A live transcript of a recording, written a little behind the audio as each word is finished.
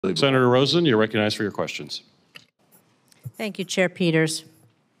Senator Rosen, you're recognized for your questions. Thank you, Chair Peters.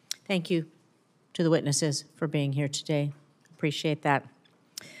 Thank you to the witnesses for being here today. Appreciate that.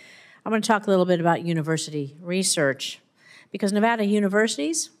 I'm going to talk a little bit about university research, because Nevada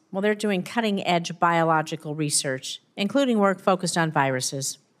universities, well, they're doing cutting-edge biological research, including work focused on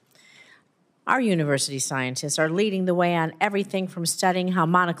viruses. Our university scientists are leading the way on everything from studying how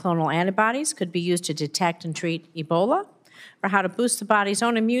monoclonal antibodies could be used to detect and treat Ebola, or how to boost the body's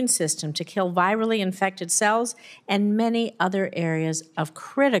own immune system to kill virally infected cells, and many other areas of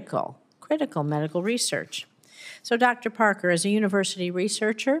critical medical research. So, Dr. Parker, as a university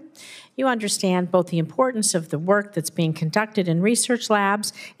researcher, you understand both the importance of the work that's being conducted in research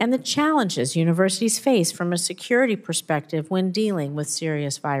labs and the challenges universities face from a security perspective when dealing with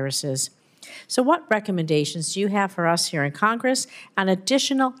serious viruses. So what recommendations do you have for us here in Congress on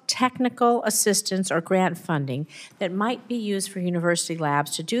additional technical assistance or grant funding that might be used for university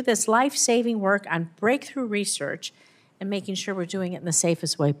labs to do this life-saving work on breakthrough research and making sure we're doing it in the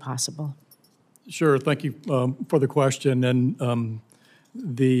safest way possible? Sure. Thank you for the question and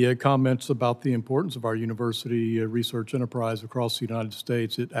the comments about the importance of our university research enterprise across the United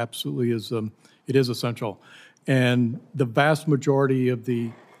States. It absolutely is. It is essential, and the vast majority of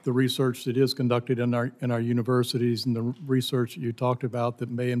the research that is conducted in our universities and the research that you talked about that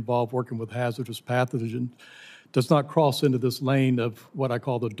may involve working with hazardous pathogens does not cross into this lane of what I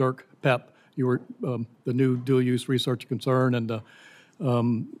call the DIRC PEP. The new dual-use research concern and the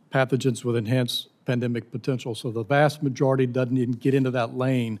pathogens with enhanced pandemic potential. So the vast majority doesn't even get into that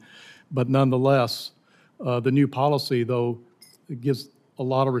lane. But nonetheless, the new policy, though, it gives a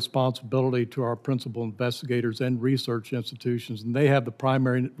lot of responsibility to our principal investigators and research institutions, and they have the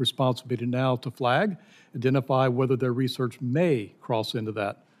primary responsibility now to flag, identify whether their research may cross into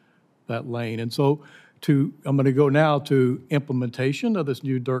that lane. And so I'm going to go now to implementation of this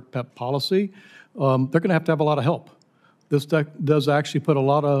new DIRC PEP policy. They're going to have a lot of help. This does actually put a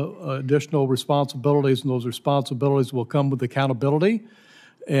lot of additional responsibilities, and those responsibilities will come with accountability,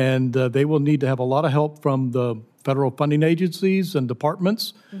 and they will need to have a lot of help from the federal funding agencies and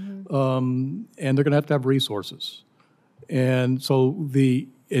departments, and they're going to have resources. And so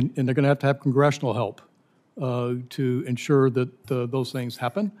and they're going to have congressional help to ensure that those things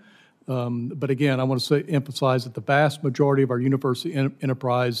happen. But again, I want to emphasize that the vast majority of our university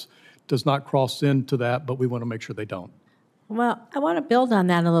enterprise does not cross into that, but we want to make sure they don't. Well, I want to build on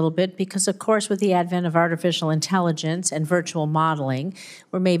that a little bit because, of course, with the advent of artificial intelligence and virtual modeling,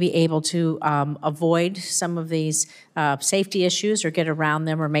 we're maybe able to avoid some of these safety issues or get around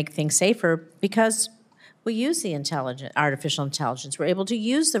them or make things safer because we use the artificial intelligence. We're able to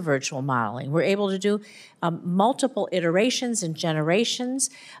use the virtual modeling. We're able to do multiple iterations and generations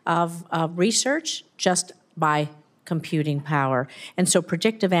of research just by computing power. And so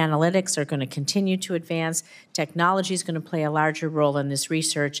predictive analytics are going to continue to advance. Technology is going to play a larger role in this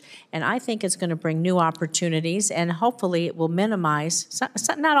research. And I think it's going to bring new opportunities, and hopefully it will minimize,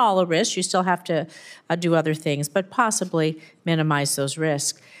 not all the risks, you still have to do other things, but possibly minimize those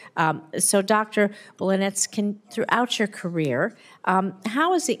risks. So Dr. Bolinets, throughout your career,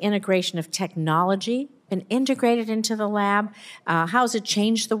 how has the integration of technology been integrated into the lab? How has it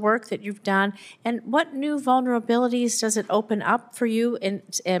changed the work that you've done? And what new vulnerabilities does it open up for you?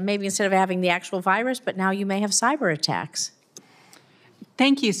 Maybe instead of having the actual virus, but now you may have cyber attacks.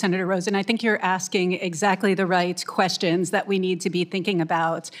 Thank you, Senator Rosen. I think you're asking exactly the right questions that we need to be thinking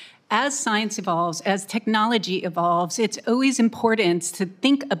about. As science evolves, as technology evolves, it's always important to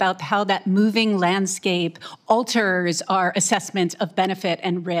think about how that moving landscape alters our assessment of benefit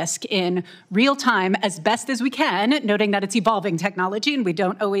and risk in real time as best as we can, noting that it's evolving technology and we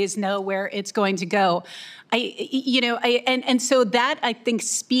don't always know where it's going to go. So that, I think,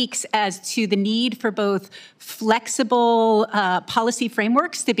 speaks as to the need for both flexible policy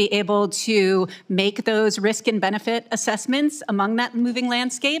frameworks to be able to make those risk and benefit assessments among that moving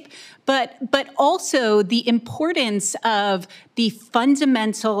landscape, but also the importance of the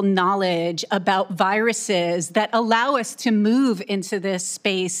fundamental knowledge about viruses that allow us to move into this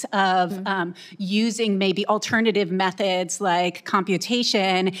space of using maybe alternative methods like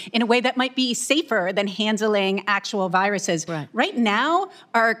computation in a way that might be safer than handling actual viruses. Right now,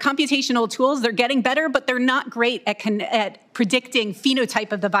 our computational tools, they're getting better, but they're not great at predicting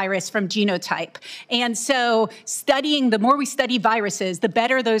phenotype of the virus from genotype. And so the more we study viruses, the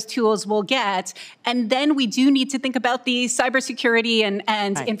better those tools will get. And then we do need to think about the cybersecurity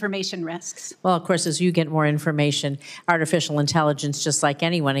and information risks. Well, of course, as you get more information, artificial intelligence, just like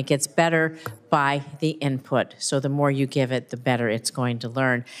anyone, it gets better by the input. So the more you give it, the better it's going to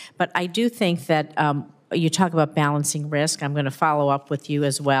learn. But I do think that you talk about balancing risk. I'm going to follow up with you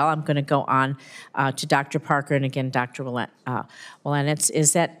as well. I'm going to go on to Dr. Parker and again, Dr. Willenitz,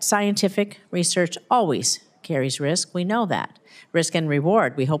 is that scientific research always carries risk. We know that. Risk and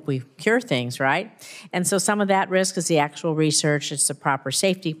reward. We hope we cure things, right? And so some of that risk is the actual research. It's the proper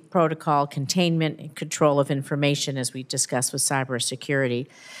safety protocol, containment, and control of information, as we discussed with cybersecurity.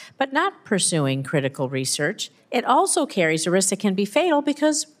 But not pursuing critical research, it also carries a risk that can be fatal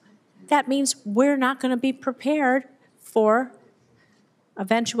because that means we're not going to be prepared for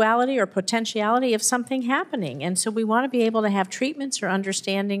eventuality or potentiality of something happening. And so we want to be able to have treatments or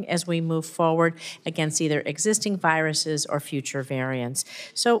understanding as we move forward against either existing viruses or future variants.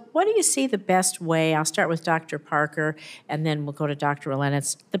 So what do you see the best way? I'll start with Dr. Parker, and then we'll go to Dr.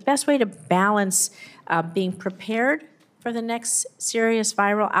 Willenitz. The best way to balance being prepared for the next serious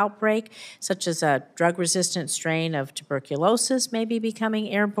viral outbreak, such as a drug-resistant strain of tuberculosis maybe becoming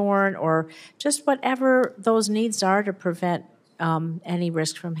airborne, or just whatever those needs are to prevent any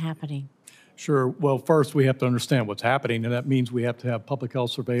risk from happening? Sure. Well, first, we have to understand what's happening, and that means we have to have public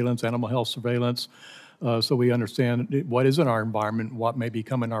health surveillance, animal health surveillance, so we understand what is in our environment, what may be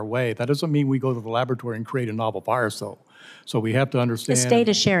coming our way. That doesn't mean we go to the laboratory and create a novel virus, though. So we have to understand. This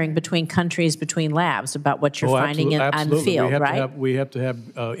data sharing between countries, between labs, about what you're finding on the field, right? We have to have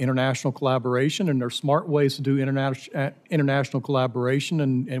international collaboration, and there's smart ways to do international collaboration,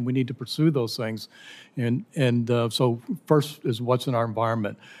 and we need to pursue those things. So first is what's in our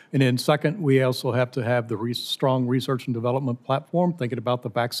environment. And then second, we also have to have the strong research and development platform, thinking about the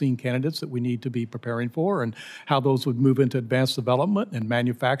vaccine candidates that we need to be preparing for and how those would move into advanced development and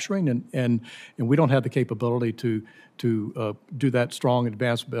manufacturing. And we don't have the capability to do that strong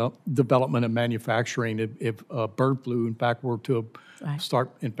advanced development and manufacturing if bird flu, in fact, were to start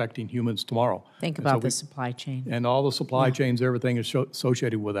infecting humans tomorrow. Think about the supply chain. And all the supply chains, everything is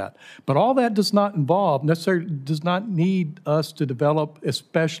associated with that. But all that does not need us to develop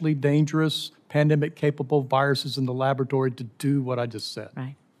especially dangerous pandemic-capable viruses in the laboratory to do what I just said.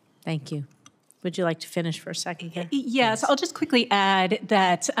 Right. Thank you. Would you like to finish for a second? Yes, I'll just quickly add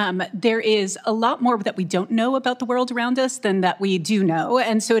that there is a lot more that we don't know about the world around us than that we do know.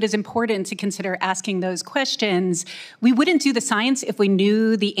 And so it is important to consider asking those questions. We wouldn't do the science if we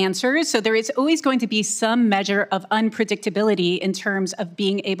knew the answers. So there is always going to be some measure of unpredictability in terms of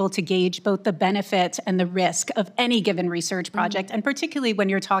being able to gauge both the benefit and the risk of any given research project, and particularly when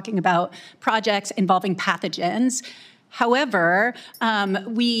you're talking about projects involving pathogens. However,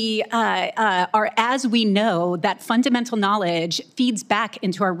 we are, as we know, that fundamental knowledge feeds back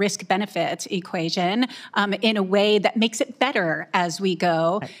into our risk-benefit equation in a way that makes it better as we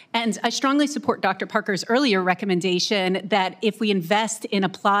go. Right. And I strongly support Dr. Parker's earlier recommendation that if we invest in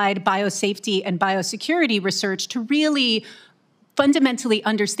applied biosafety and biosecurity research to really fundamentally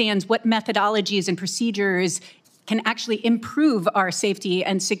understand what methodologies and procedures can actually improve our safety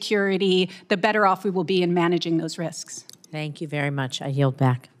and security, the better off we will be in managing those risks. Thank you very much. I yield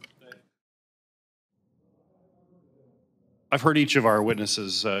back. I've heard each of our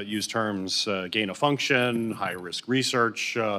witnesses use terms gain of function, high-risk research,